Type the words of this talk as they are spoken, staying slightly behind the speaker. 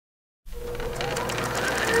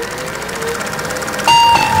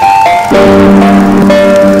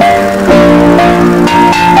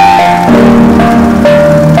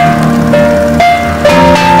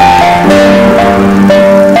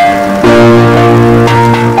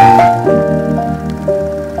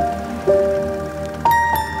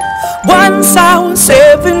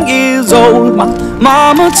My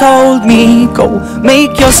mama told me, go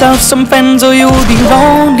make yourself some friends or you'll be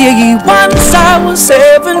lonely. Once I was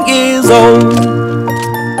 7 years old.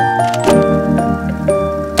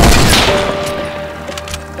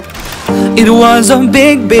 It was a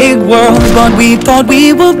big, big world, but we thought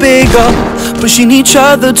we were bigger, pushing each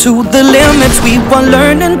other to the limits. We were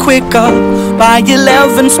learning quicker. By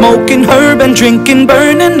 11, smoking herb and drinking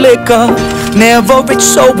burning liquor. Never rich,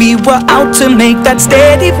 so we were out to make that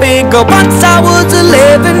steady figure. Once I was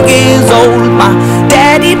 11 years old, my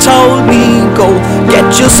daddy told me, go get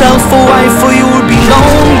yourself a wife or you'll be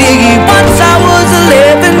lonely. Once I was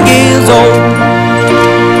 11 years old.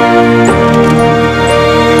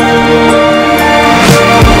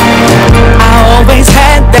 Always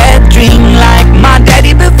had that dream like my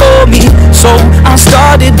daddy before me. So I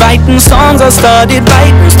started writing songs, I started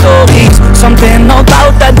writing stories. Something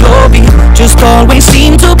about that glory just always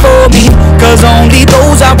seemed to bore me, cause only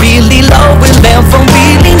those I really love will ever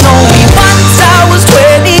really know me. Once I was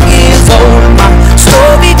 20 years old, my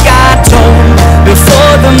story got told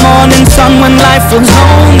before the morning sun when life was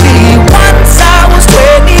lonely. Once I was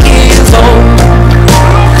 20 years old.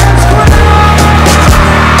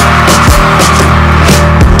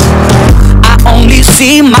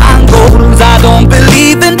 See my goals, I don't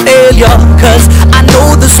believe in failure, cause I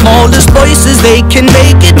know the smallest voices, they can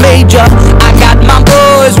make it major. I got my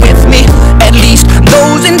boys with me, at least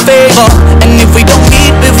those in favor. And if we don't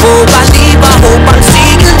meet before I leave, I hope I'll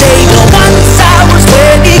see you later. Once I was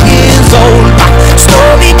 20 years old, my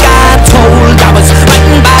story got told. I was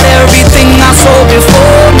writing about everything I saw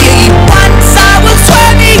before me. Once I was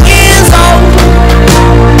 20 years old.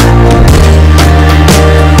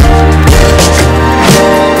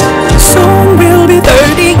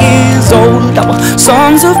 Our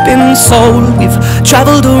songs have been sold. We've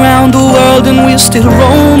traveled around the world and we're still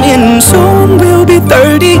roaming. Soon we'll be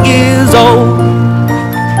 30 years old.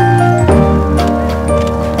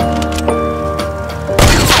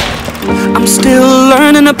 I'm still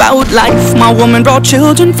learning about life. My woman brought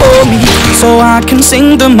children for me, so I can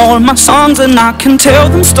sing them all my songs and I can tell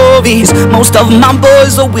them stories. Most of my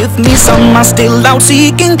boys are with me, some are still out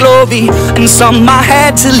seeking glory, and some I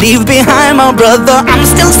had to leave behind. My brother, I'm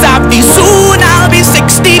still sorry. Soon I'll be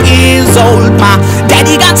 60 years old. My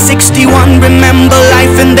daddy got 61. Remember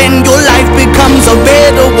life and then your life becomes a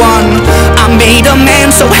better one. I made a man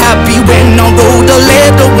so happy when I wrote a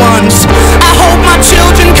letter once. I hope my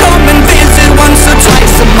children come and visit once or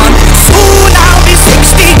twice a month. Soon I'll be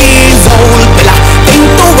 60 years old. Will I think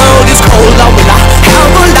the world is cold, or will I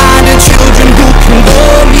have a lot of children who can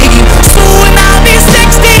bore me? Soon I'll be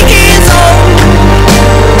 60 years old.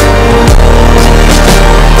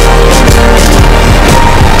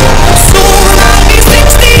 Soon I'll be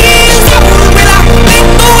 60 years old. Will I think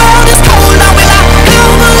the world is cold, or will I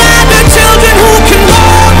have a lot of children who can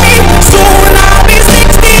bore me? Soon I'll be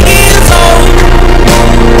 60 years old.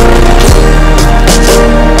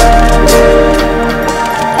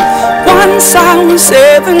 Once I was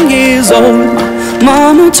 7 years old,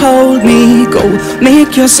 mama told me, go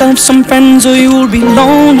make yourself some friends or you'll be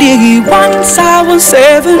lonely. Once I was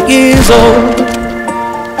 7 years old.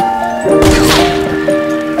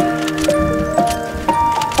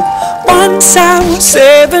 Once I was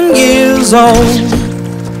 7 years old.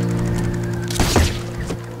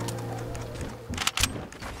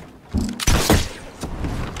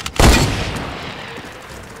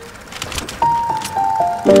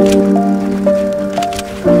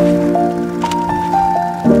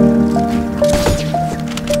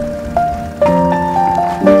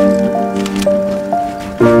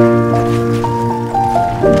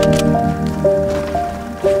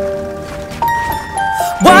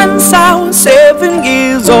 Once I was 7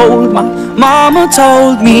 years old, my mama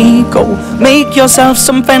told me, go make yourself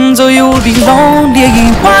some friends or you'll be lonely.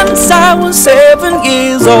 Once I was 7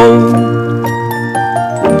 years old.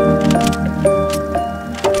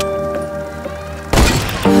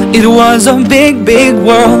 It was a big, big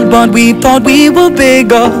world, but we thought we were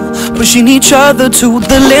bigger, pushing each other to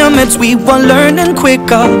the limits. We were learning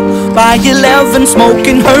quicker. By 11,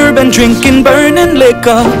 smoking herb and drinking burning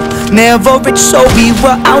liquor. Never rich, so we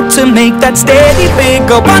were out to make that steady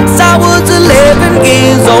figure. Once I was 11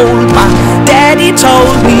 years old, my daddy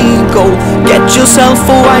told me, go get yourself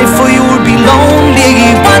a wife or you'll be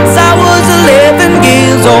lonely. Once I was 11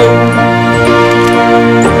 years old.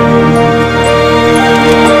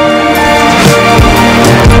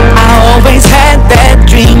 Always had that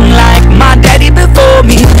dream like my daddy before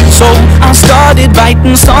me. So I started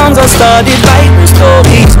writing songs, I started writing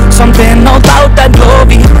stories. Something about that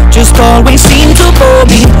glory just always seemed to bore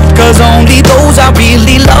me, cause only those I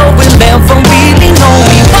really love will ever really know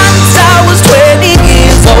me. Once I was 12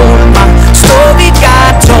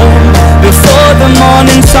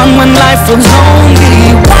 morning sun when life was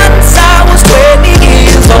lonely. Once I was 20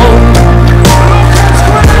 years old.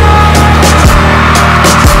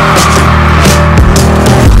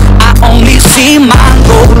 I only see my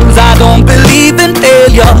goals, I don't believe in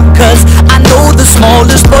failure, cause I know the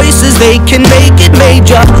smallest voices, they can make it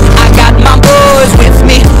major. I got my boys with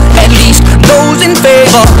me, at least those in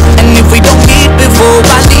favor, and if we don't meet before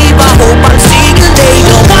I leave, I hope I'll see you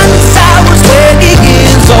later. Once I was 20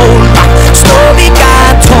 years old, my story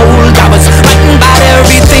got told. I was writing about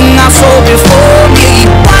everything I saw before me.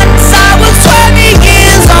 Once I was 20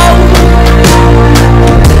 years old.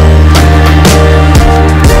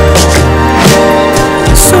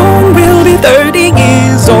 Soon we'll be 30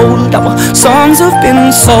 years old. Our songs have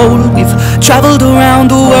been sold. We've traveled around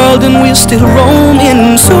the world and we're still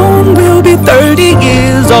roaming. Soon we'll be 30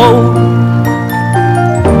 years old.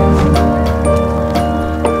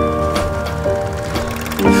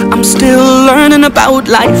 I'm still learning about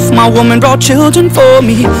life. My woman brought children for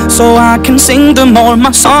me, so I can sing them all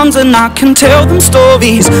my songs and I can tell them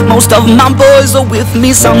stories. Most of my boys are with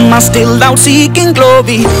me, some are still out seeking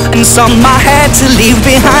glory, and some I had to leave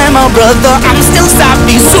behind. My brother, I'm still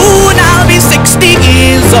sorry. Soon I'll be 60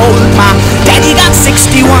 years old. My daddy got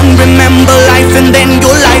 61. Remember life and then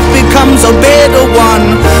your life becomes a better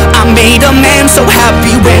one. I made a man so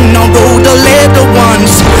happy when I wrote a letter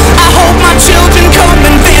once. I hope my children come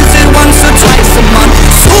and visit once or twice a month.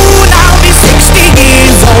 Soon I'll be 60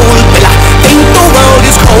 years old. Will I think the world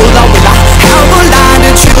is cold, or will I have a lot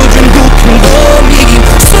of children who can bore me?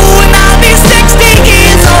 Soon I'll be 60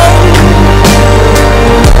 years old.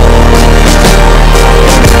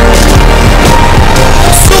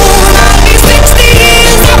 Soon I'll be 60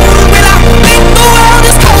 years old. Will I think the world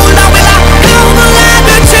is cold, or will I have a lot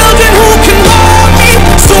of children who can bore me?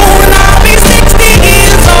 Soon I'll be 60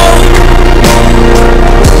 years old.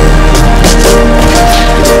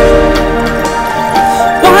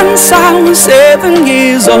 Once I was 7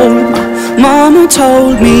 years old, my mama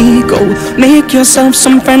told me, go make yourself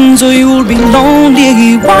some friends or you'll be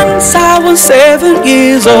lonely. Once I was 7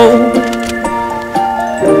 years old.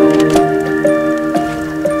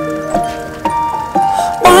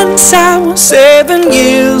 Once I was 7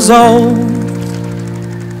 years old.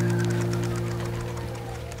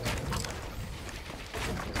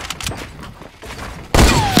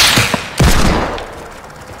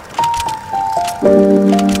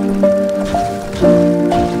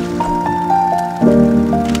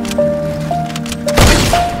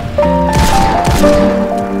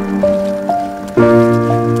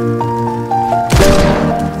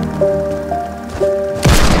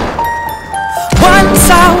 Once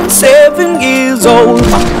I was 7 years old,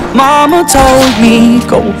 my mama told me,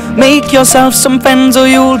 go make yourself some friends or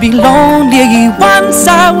you'll be lonely. Once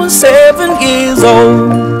I was 7 years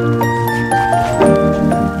old.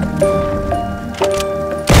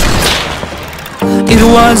 It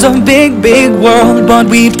was a big, big world, but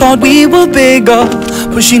we thought we were bigger,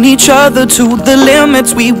 pushing each other to the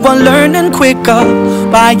limits. We were learning quicker.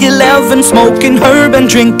 By 11, smoking herb and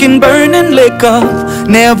drinking burning liquor.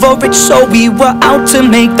 Never rich, so we were out to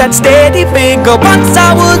make that steady figure. Once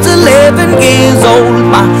I was 11 years old,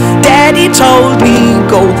 my daddy told me,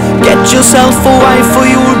 go get yourself a wife or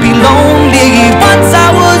you'll be lonely. Once I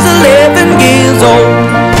was 11 years old.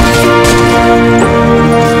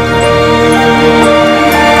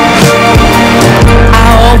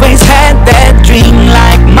 Always had that dream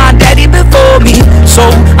like my daddy before me, so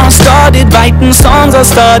I started writing songs, I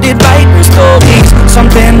started writing stories.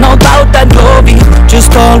 Something about that glory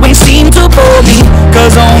just always seemed to bore me,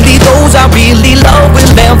 cause only those I really love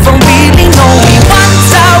will ever really know me. Once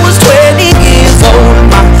I was 20 years old,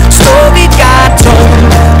 my story got told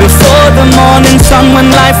before the morning sun when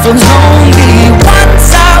life was lonely.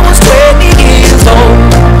 Once I was 20 years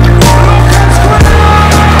old.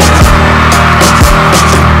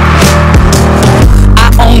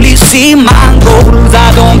 See my goals,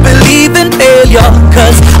 I don't believe in failure,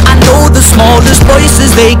 cause I know the smallest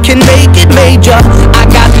voices, they can make it major. I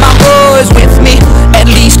got my boys with me, at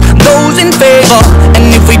least those in favor,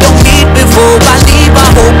 and if we don't meet before I leave, I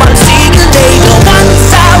hope I'll see you later.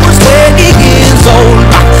 Once I was 20 years old,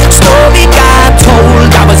 my story got told.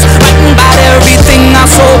 I was writing about everything I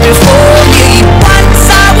saw before me. Once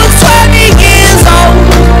I was 20 years old.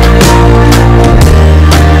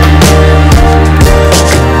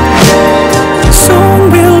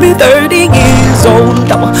 Soon we'll be 30 years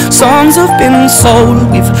old. Our songs have been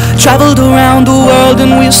sold. We've traveled around the world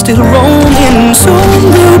and we're still roaming.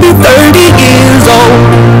 Soon we'll be 30 years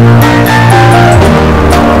old.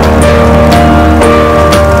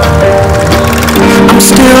 I'm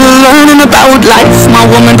still learning about life. My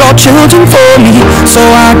woman brought children for me, so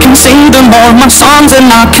I can sing them all my songs and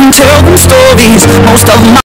I can tell them stories. Most of my